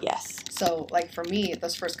time with them. Yes. So, like for me,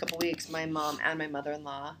 those first couple weeks, my mom and my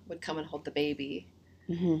mother-in-law would come and hold the baby,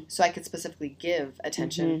 so I could specifically give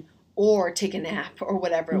attention or take a nap or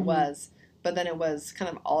whatever it was. But then it was kind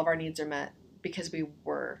of all of our needs are met because we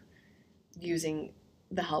were using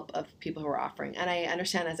the help of people who are offering. And I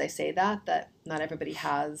understand as I say that not everybody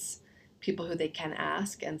has people who they can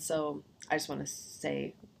ask. And so I just want to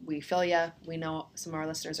say we feel ya. We know some of our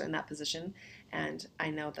listeners are in that position. And I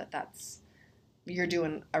know you're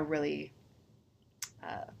doing a really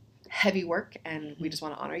heavy work, and we just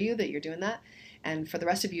want to honor you that you're doing that. And for the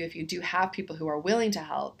rest of you, if you do have people who are willing to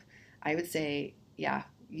help, I would say,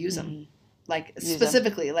 use them. like Use them.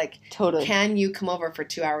 specifically, like, Totally. can you come over for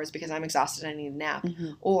 2 hours because I'm exhausted and I need a nap?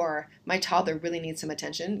 Mhm. Or my toddler really needs some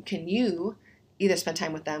attention. Can you either spend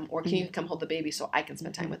time with them or can Mm-hmm. you come hold the baby so I can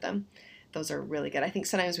spend time with them? Those are really good. I think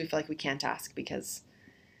sometimes we feel like we can't ask because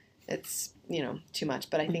it's, you know, too much.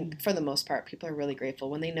 But I think for the most part, people are really grateful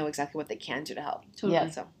when they know exactly what they can do to help. Totally. Yeah.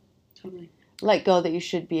 So, Totally. Let go that you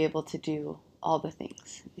should be able to do all the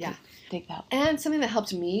things. Yeah. Take the help. and something that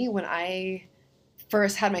helped me when I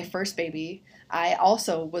first had my first baby, I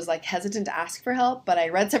also was like hesitant to ask for help, but I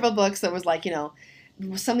read several books that was like, you know,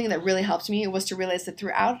 something that really helped me was to realize that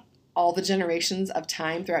throughout all the generations of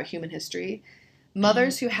time throughout human history,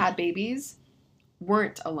 mothers who had babies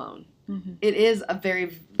weren't alone. Mhm. It is a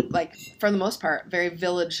very, like, for the most part, very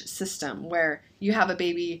village system where you have a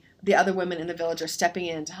baby, the other women in the village are stepping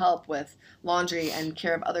in to help with laundry and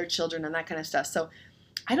care of other children and that kind of stuff. So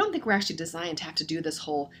I don't think we're actually designed to have to do this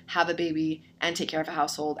whole have a baby and take care of a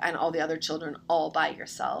household and all the other children all by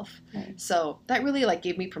yourself. Right. So that really like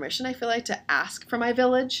gave me permission, I feel like, to ask for my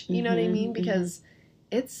village. You know what I Mhm, mean? Because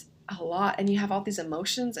it's a lot and you have all these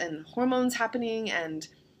emotions and hormones happening, and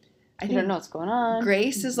I You think don't know what's going on.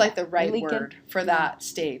 grace is like the right Leaking. word for that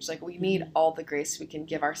stage. Like we need all the grace we can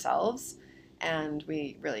give ourselves, and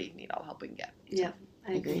we really need all the help we can get. Yeah,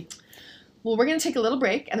 I agree. Well, we're going to take a little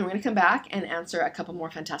break, and then we're going to come back and answer a couple more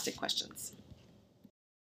fantastic questions.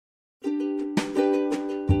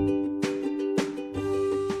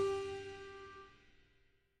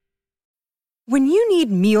 When you need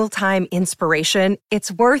mealtime inspiration, it's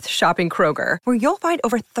worth shopping Kroger, where you'll find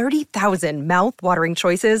over 30,000 mouth-watering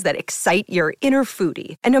choices that excite your inner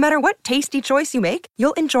foodie. And no matter what tasty choice you make,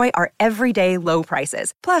 you'll enjoy our everyday low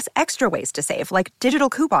prices, plus extra ways to save, like digital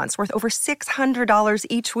coupons worth over $600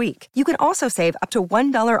 each week. You can also save up to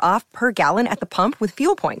 $1 off per gallon at the pump with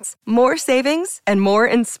fuel points. More savings and more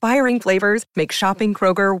inspiring flavors make shopping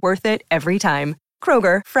Kroger worth it every time.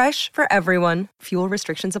 Kroger, fresh for everyone. Fuel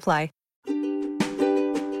restrictions apply.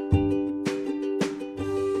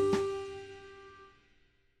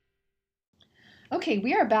 Okay,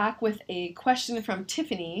 we are back with a question from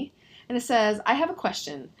Tiffany, and it says, I have a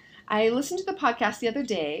question. I listened to the podcast the other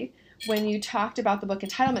day when you talked about the book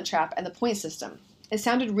Entitlement Trap and the point system. It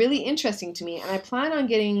sounded really interesting to me, and I plan on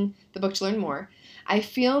getting the book to learn more. I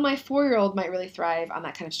feel my 4-year-old might really thrive on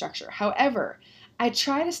that kind of structure. However, I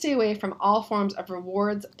try to stay away from all forms of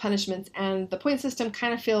rewards, punishments, and the point system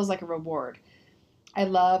kind of feels like a reward. I'd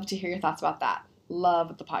love to hear your thoughts about that.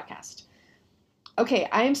 Love the podcast. Okay,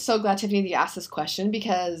 I am so glad, Tiffany, that you asked this question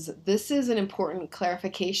because this is an important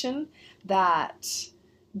clarification that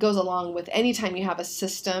goes along with any time you have a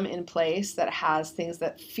system in place that has things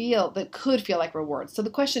that could feel like rewards. So the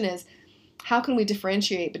question is, how can we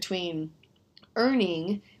differentiate between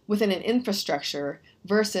earning within an infrastructure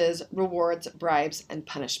versus rewards, bribes, and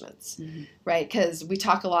punishments, right? Because we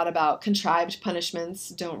talk a lot about contrived punishments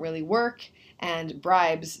don't really work, and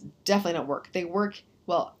bribes definitely don't work. They work.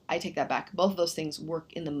 Well, I take that back. Both of those things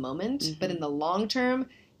work in the moment, but in the long term,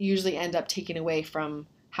 usually end up taking away from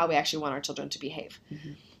how we actually want our children to behave.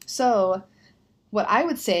 So what I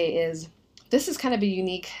would say is this is kind of a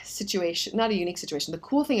unique situation, not a unique situation. The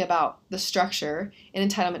cool thing about the structure in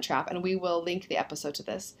Entitlement Trap, and we will link the episode to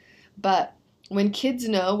this, but when kids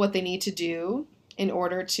know what they need to do in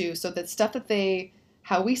order to, so that stuff that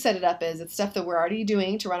how we set it up is it's stuff that we're already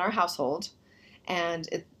doing to run our household. And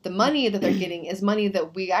the money that they're getting is money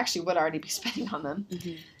that we actually would already be spending on them.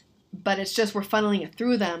 But it's just we're funneling it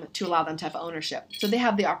through them to allow them to have ownership. So they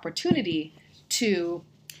have the opportunity to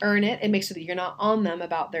earn it and make sure that you're not on them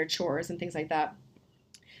about their chores and things like that.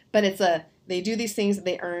 But they do these things,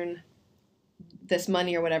 they earn this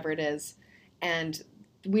money or whatever it is. And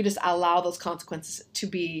we just allow those consequences to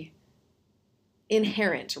be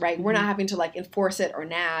inherent, right? We're not having to like enforce it or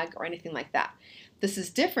nag or anything like that. This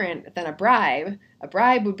is different than a bribe. A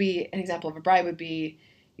bribe would be, an example of a bribe would be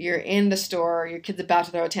you're in the store, your kid's about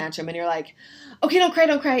to throw a tantrum, and you're like, okay, don't cry,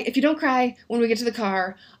 don't cry. If you don't cry, when we get to the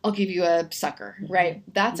car, I'll give you a sucker, right?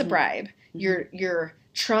 That's a bribe. You're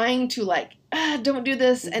trying to like, don't do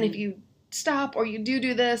this, and if you stop or you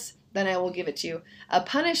do this, then I will give it to you. A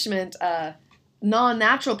punishment,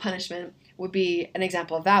 non-natural punishment would be, an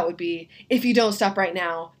example of that would be, if you don't stop right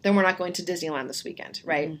now, then we're not going to Disneyland this weekend,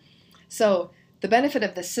 right? So the benefit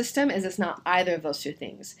of the system is it's not either of those two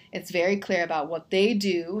things. It's very clear about what they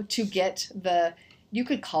do to get you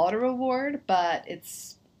could call it a reward, but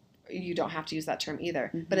you don't have to use that term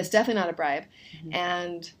either. But it's definitely not a bribe.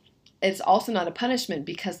 And it's also not a punishment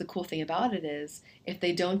because the cool thing about it is if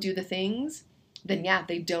they don't do the things, then yeah,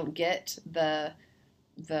 they don't get the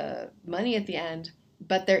money at the end.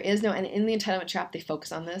 But there is no, and in the Entitlement Trap, they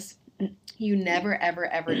focus on this. you never, ever,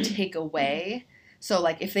 ever take away. So,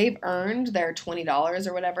 like, if they've earned their $20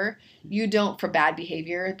 or whatever, you don't, for bad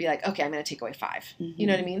behavior, be like, okay, I'm going to take away $5. You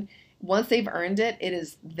know what I mean? Once they've earned it, it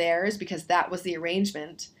is theirs because that was the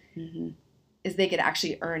arrangement, is they could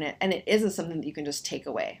actually earn it. And it isn't something that you can just take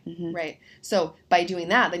away, right? So, by doing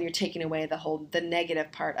that, then you're taking away the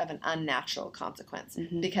negative part of an unnatural consequence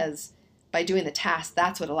because by doing the task,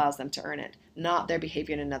 that's what allows them to earn it, not their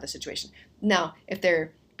behavior in another situation. Now, if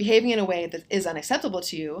they're behaving in a way that is unacceptable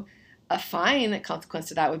to you, a fine consequence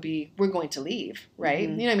to that would be, we're going to leave, right?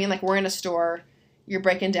 You know what I mean? Like, we're in a store, you're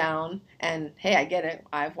breaking down, and hey, I get it.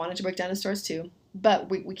 I've wanted to break down in stores too, but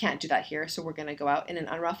we can't do that here, so we're going to go out in an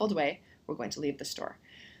unruffled way. We're going to leave the store.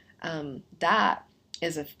 That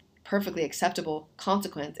is a perfectly acceptable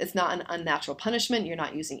consequence. It's not an unnatural punishment. You're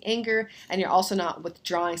not using anger, and you're also not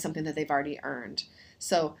withdrawing something that they've already earned.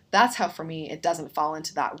 So that's how, for me, it doesn't fall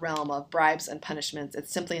into that realm of bribes and punishments.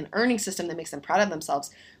 It's simply an earning system that makes them proud of themselves,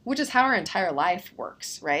 which is how our entire life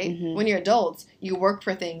works, right? When you're adults, you work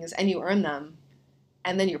for things and you earn them,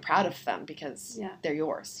 and then you're proud of them because they're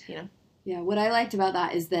yours, you know? Yeah, what I liked about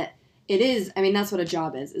that is that it is, I mean, that's what a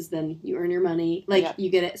job is then you earn your money, like, you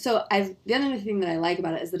get it. So the other thing that I like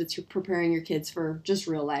about it is that it's preparing your kids for just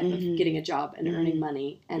real life of getting a job and earning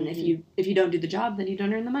money. And if you don't do the job, then you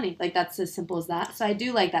don't earn the money. Like, that's as simple as that. So I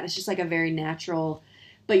do like that. It's just like a very natural,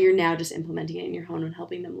 but you're now just implementing it in your home and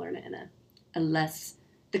helping them learn it in a less,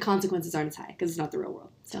 the consequences aren't as high because it's not the real world.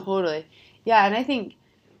 So. Totally. Yeah, and I think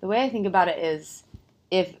the way I think about it is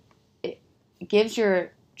if it gives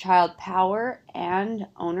your child power and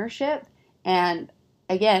ownership, and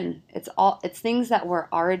again, it's things that we're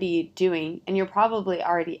already doing and you're probably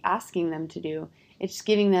already asking them to do. It's just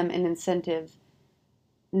giving them an incentive,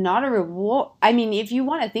 not a reward. I mean, if you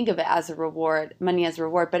want to think of it as a reward, money as a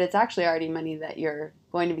reward, but it's actually already money that you're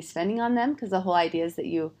going to be spending on them, because the whole idea is that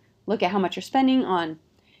you look at how much you're spending on,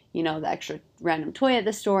 you know, the extra random toy at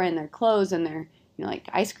the store and their clothes and their, you know, like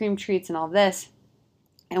ice cream treats and all this,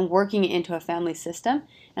 and working it into a family system.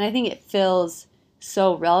 And I think it feels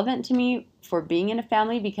so relevant to me for being in a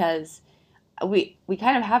family, because we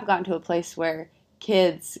kind of have gotten to a place where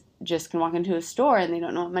kids just can walk into a store and they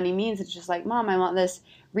don't know what money means. It's just like, Mom, I want this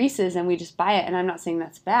Reese's, and we just buy it. And I'm not saying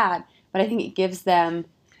that's bad, but I think it gives them...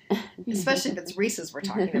 Especially if it's Reese's we're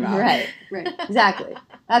talking about. Right. Exactly.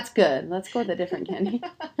 That's good. Let's go with a different candy.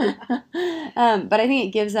 But I think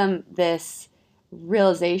it gives them this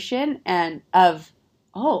realization of,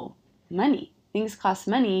 oh, money. Things cost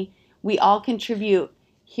money. We all contribute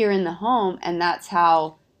here in the home, and that's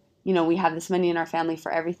how, you know, we have this money in our family for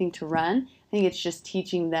everything to run. I think it's just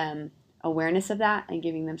teaching them awareness of that and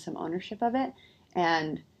giving them some ownership of it.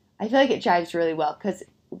 And I feel like it jives really well, because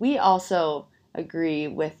we also agree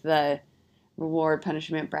with the reward,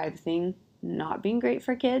 punishment, bribe thing not being great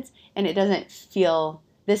for kids. And it doesn't feel,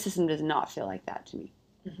 this system does not feel like that to me.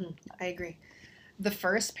 I agree. The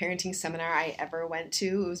first parenting seminar I ever went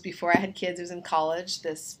to, it was before I had kids, it was in college.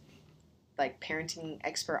 This like parenting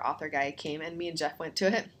expert author guy came, and me and Jeff went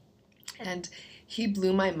to it. And he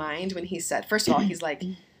blew my mind when he said, first of all, he's like,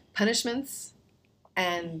 punishments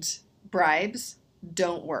and bribes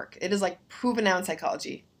don't work. It is like proven now in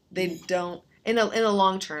psychology. They don't, in a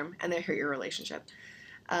long term, and they hurt your relationship.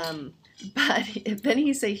 But then he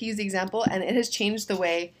used the example, and it has changed the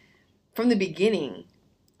way, from the beginning,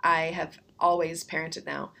 I have always parented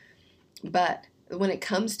now. But when it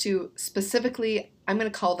comes to specifically, I'm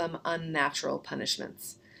going to call them unnatural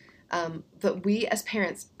punishments. But we as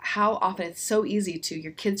parents, how often it's so easy to,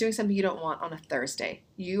 your kid's doing something you don't want on a Thursday.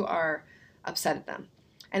 You are upset at them.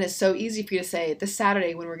 And it's so easy for you to say, this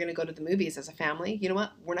Saturday when we're going to go to the movies as a family, you know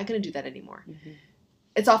what? We're not going to do that anymore.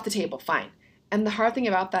 It's off the table, fine. And the hard thing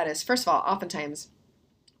about that is, first of all, oftentimes,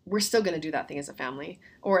 we're still going to do that thing as a family.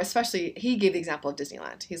 Or especially, he gave the example of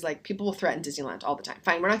Disneyland. He's like, people will threaten Disneyland all the time.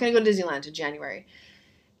 Fine, we're not going to go to Disneyland in January.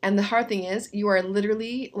 And the hard thing is, you are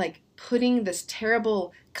literally like putting this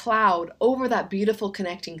terrible cloud over that beautiful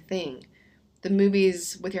connecting thing. The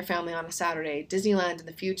movies with your family on a Saturday, Disneyland in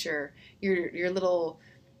the future, your little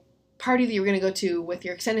party that you're going to go to with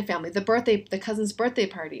your extended family, the cousin's birthday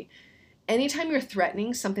party. Anytime you're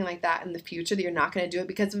threatening something like that in the future, that you're not going to do it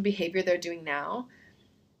because of a behavior they're doing now,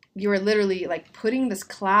 you're literally like putting this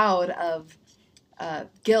cloud of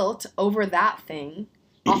guilt over that thing.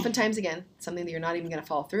 Oftentimes, again, something that you're not even going to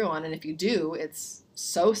follow through on. And if you do, it's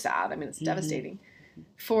so sad. I mean, it's devastating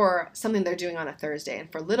for something they're doing on a Thursday.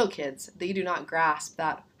 And for little kids, they do not grasp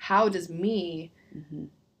that. How does me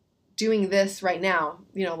doing this right now,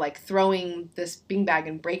 you know, like throwing this beanbag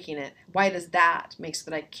and breaking it, why does that make so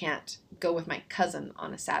that I can't go with my cousin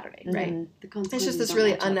on a Saturday, right? The It's just this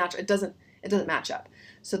really unnatural. It doesn't match up.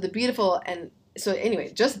 So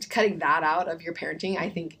anyway, just cutting that out of your parenting, I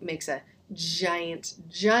think makes a giant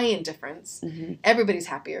difference. Mm-hmm. Everybody's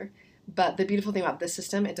happier. But the beautiful thing about this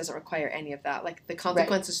system, it doesn't require any of that. Like, the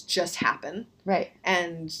consequences just happen. Right.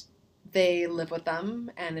 And they live with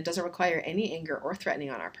them, and it doesn't require any anger or threatening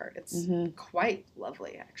on our part. It's quite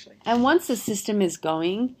lovely, actually. And once the system is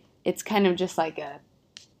going, it's kind of just like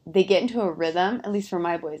they get into a rhythm, at least for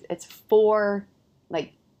my boys. It's 4,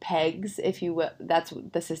 like, pegs, if you will. That's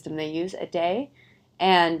the system they use a day.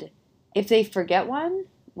 And if they forget one,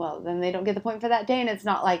 well, then they don't get the point for that day. And it's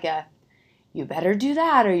not like you better do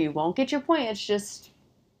that or you won't get your point. It's just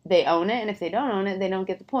they own it. And if they don't own it, they don't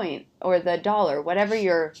get the point or the dollar, whatever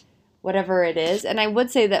it is. And I would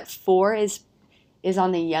say that 4 is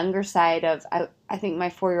on the younger side of, I think my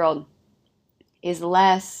 4-year-old is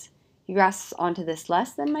less, he grasps onto this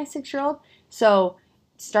less than my 6-year-old. So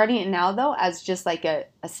starting it now, though, as just like a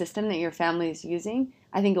system that your family is using,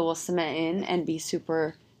 I think it will cement in and be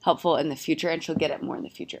super helpful in the future, and she'll get it more in the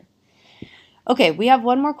future. Okay, we have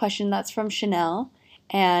one more question. That's from Chanel,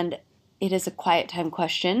 and it is a quiet time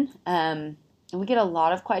question. And we get a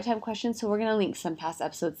lot of quiet time questions, so we're going to link some past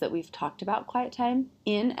episodes that we've talked about quiet time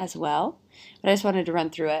in as well. But I just wanted to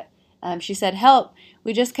run through it. She said, help,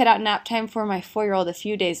 we just cut out nap time for my 4-year-old a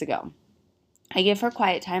few days ago. I give her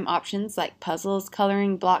quiet time options like puzzles,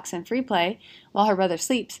 coloring, blocks, and free play while her brother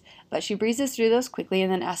sleeps, but she breezes through those quickly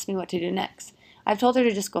and then asks me what to do next. I've told her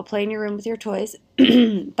to just go play in your room with your toys,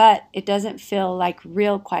 but it doesn't feel like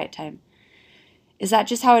real quiet time. Is that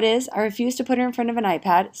just how it is? I refuse to put her in front of an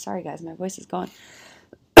iPad. Sorry, guys, my voice is going.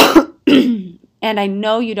 And I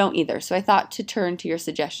know you don't either, so I thought to turn to your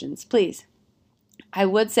suggestions. Please. I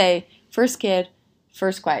would say first kid,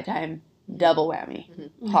 first quiet time, double whammy.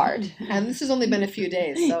 Hard. And this has only been a few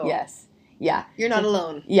days, so Yes. Yeah. You're not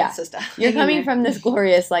alone, Yeah. sister. You're coming from this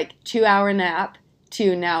glorious, like, 2-hour nap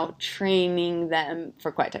to now training them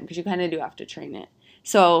for quiet time, because you kind of do have to train it.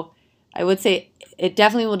 So I would say it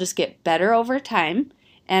definitely will just get better over time,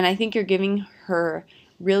 and I think you're giving her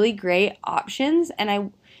really great options,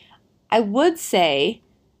 and I would say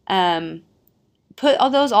put all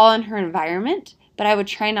those in her environment, but I would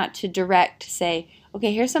try not to direct, say,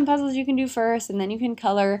 okay, here's some puzzles you can do first, and then you can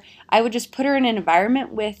color. I would just put her in an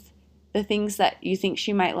environment with the things that you think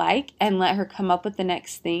she might like and let her come up with the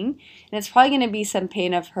next thing. And it's probably going to be some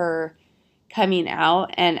pain of her coming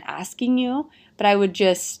out and asking you, but I would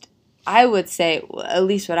say, at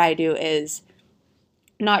least what I do is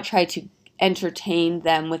not try to entertain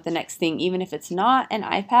them with the next thing, even if it's not an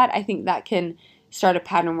iPad. I think that can start a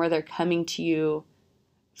pattern where they're coming to you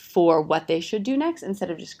for what they should do next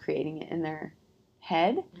instead of just creating it in their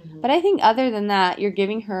head. Mm-hmm. But I think other than that, you're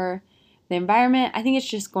giving her the environment. I think it's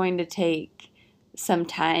just going to take some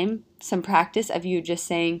time, some practice of you just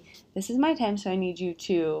saying, this is my time, so I need you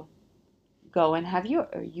to go and have your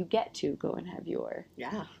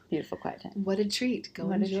beautiful quiet time. What a treat.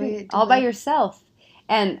 Go enjoy it. All by yourself.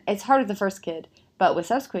 And it's hard with the first kid, but with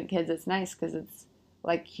subsequent kids, it's nice because it's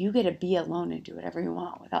like you get to be alone and do whatever you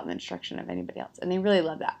want without the instruction of anybody else. And they really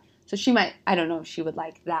love that. So she might, I don't know if she would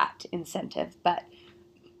like that incentive, but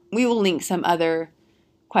we will link some other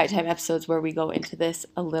quiet time episodes where we go into this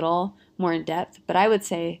a little more in depth. But I would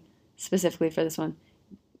say specifically for this one,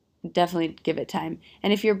 definitely give it time.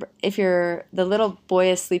 And if the little boy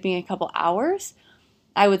is sleeping a couple hours,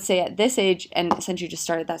 I would say at this age, and since you just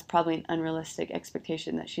started, that's probably an unrealistic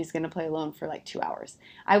expectation that she's going to play alone for like 2 hours.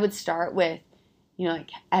 I would start with,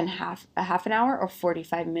 like a half an hour or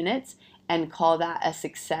 45 minutes and call that a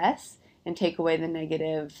success and take away the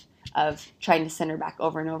negative of trying to send her back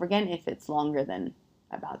over and over again if it's longer than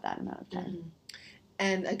about that amount of time. Mm-hmm.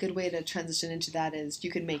 And a good way to transition into that is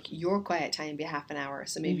you can make your quiet time be half an hour.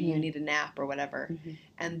 So maybe you need a nap or whatever. Mm-hmm.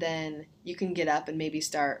 And then you can get up and maybe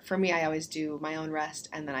start. For me, I always do my own rest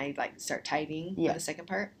and then I start tidying for the second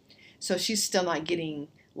part. So she's still not getting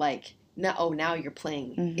now you're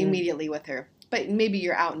playing immediately with her. But maybe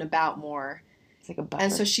you're out and about more. It's like a buffer.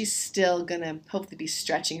 And so she's still going to hopefully be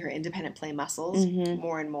stretching her independent play muscles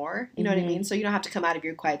more and more. You know what I mean? So you don't have to come out of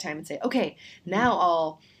your quiet time and say, okay, now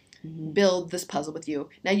I'll build this puzzle with you.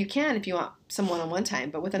 Now you can if you want some one-on-one time,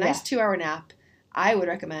 but with a nice 2-hour nap, I would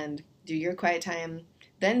recommend do your quiet time,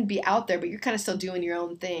 then be out there, but you're kind of still doing your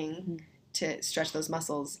own thing to stretch those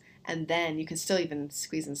muscles. And then you can still even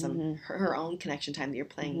squeeze in some her own connection time that you're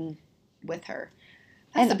playing with her.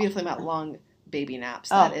 That's the beautiful thing about long baby naps.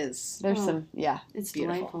 There's it's beautiful.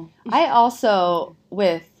 Delightful. I also,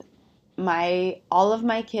 with all of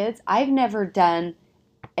my kids, I've never done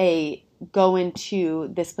a go into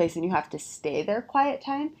this place and you have to stay there quiet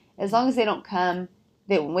time. As long as they don't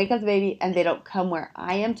wake up the baby and they don't come where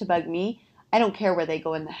I am to bug me, I don't care where they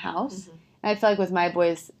go in the house. Mhm. And I feel like with my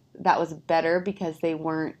boys, that was better because they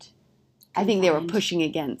weren't, I think they were Confined. pushing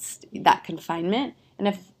against that confinement.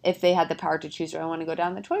 And if they had the power to choose, do I want to go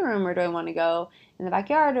down the toy room or do I want to go in the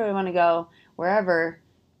backyard or do I want to go wherever,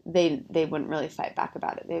 they wouldn't really fight back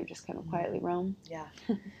about it. They would just kind of quietly roam. Yeah.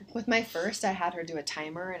 With my first, I had her do a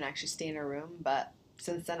timer and actually stay in her room, but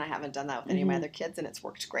since then I haven't done that with any of my other kids, and it's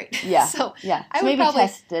worked great. Yeah. So Yeah. I So would maybe probably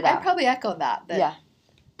test it out. I'd probably echo that. Yeah.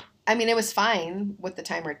 I mean, it was fine with the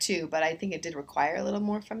timer too, but I think it did require a little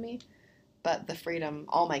more from me. But the freedom,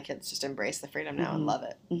 all my kids just embrace the freedom now and love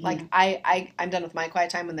it. Mhm. Like I'm done with my quiet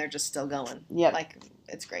time and they're just still going. Yep. Like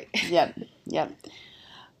it's great. Yep.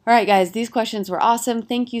 All right, guys, these questions were awesome.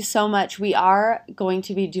 Thank you so much. We are going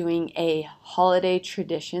to be doing a holiday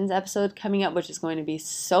traditions episode coming up, which is going to be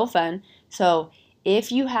so fun. So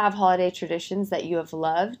if you have holiday traditions that you have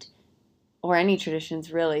loved, or any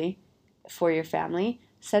traditions really, for your family,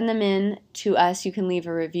 send them in to us. You can leave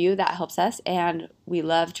a review. That helps us, and we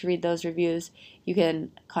love to read those reviews. You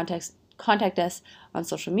can contact us on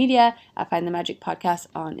social media at Find the Magic Podcast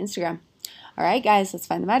on Instagram. All right, guys, let's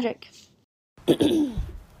find the magic.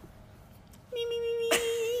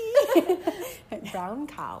 Brown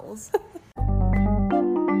cows.